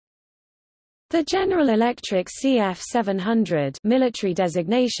The General Electric CF700 military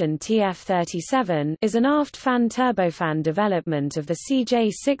designation TF37 is an aft fan turbofan development of the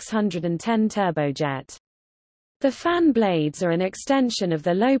CJ610 turbojet. The fan blades are an extension of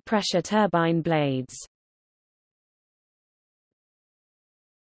the low-pressure turbine blades.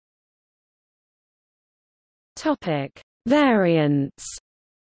 Topic: Variants.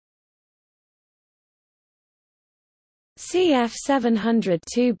 CF700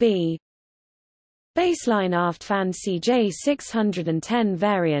 2B baseline aft fan CJ610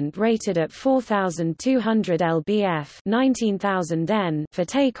 variant rated at 4,200 lbf 19,000 N for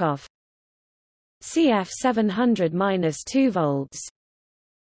takeoff. CF700-2 volts.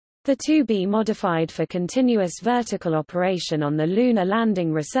 The 2B modified for continuous vertical operation on the Lunar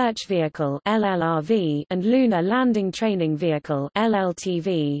Landing Research Vehicle (LLRV) and Lunar Landing Training Vehicle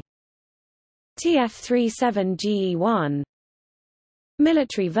 (LLTV). TF37GE1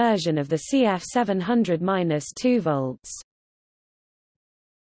 military version of the CF700-2 volts.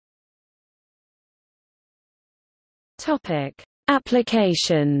 Topic: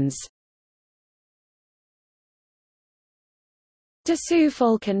 Applications. Dassault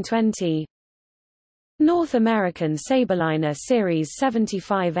Falcon 20, North American Sabreliner Series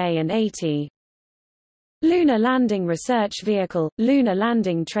 75A and 80, Lunar Landing Research Vehicle, Lunar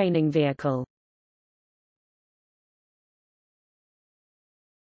Landing Training Vehicle.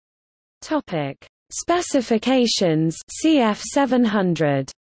 Topic: Specifications. CF700.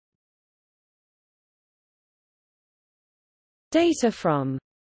 Data from.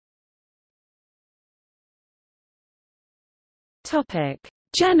 Topic: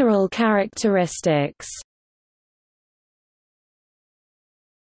 General characteristics.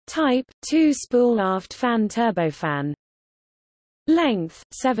 Type: 2-spool aft fan turbofan. Length: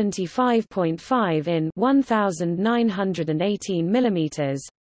 75.5 in 1918 mm.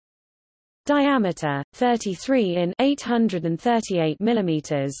 Diameter: 33 in 838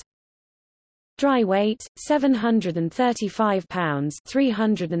 mm. Dry weight: 735 pounds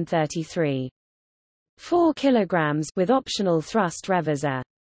 333. 4 kilograms with optional thrust reverser.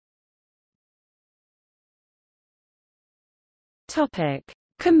 Topic: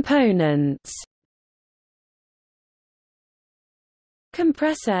 Components.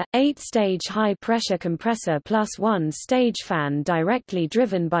 Compressor: 8-stage high-pressure compressor plus 1-stage fan directly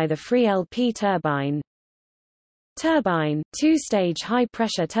driven by the free LP turbine. Turbine: 2-stage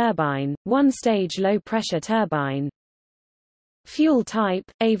high-pressure turbine, 1-stage low-pressure turbine. Fuel type: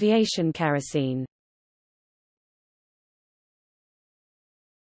 aviation kerosene.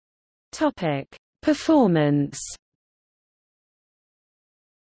 Topic: Performance.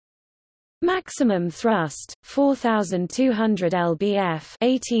 Maximum thrust: 4,200 lbf,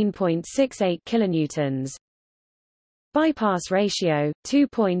 18.68 kilonewtons. Bypass ratio: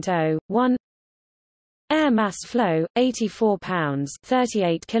 2.01. Air mass flow: 84 pounds,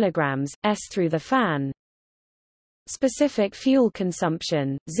 38 kilograms s through the fan. Specific fuel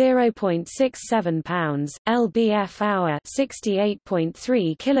consumption: 0.67 pounds lbf/hour,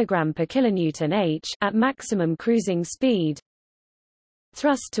 68.3 kg per kilonewton h at maximum cruising speed.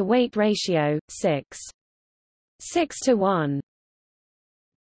 Thrust to weight ratio: 6:1.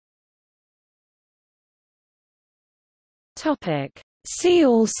 Topic: See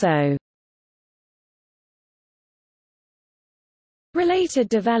also. Related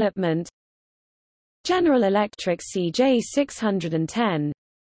development. General Electric CJ610,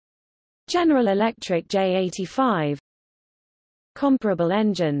 General Electric J85, comparable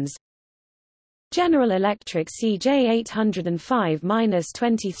engines. General Electric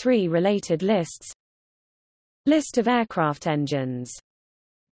CJ805-23 related lists. List of aircraft engines.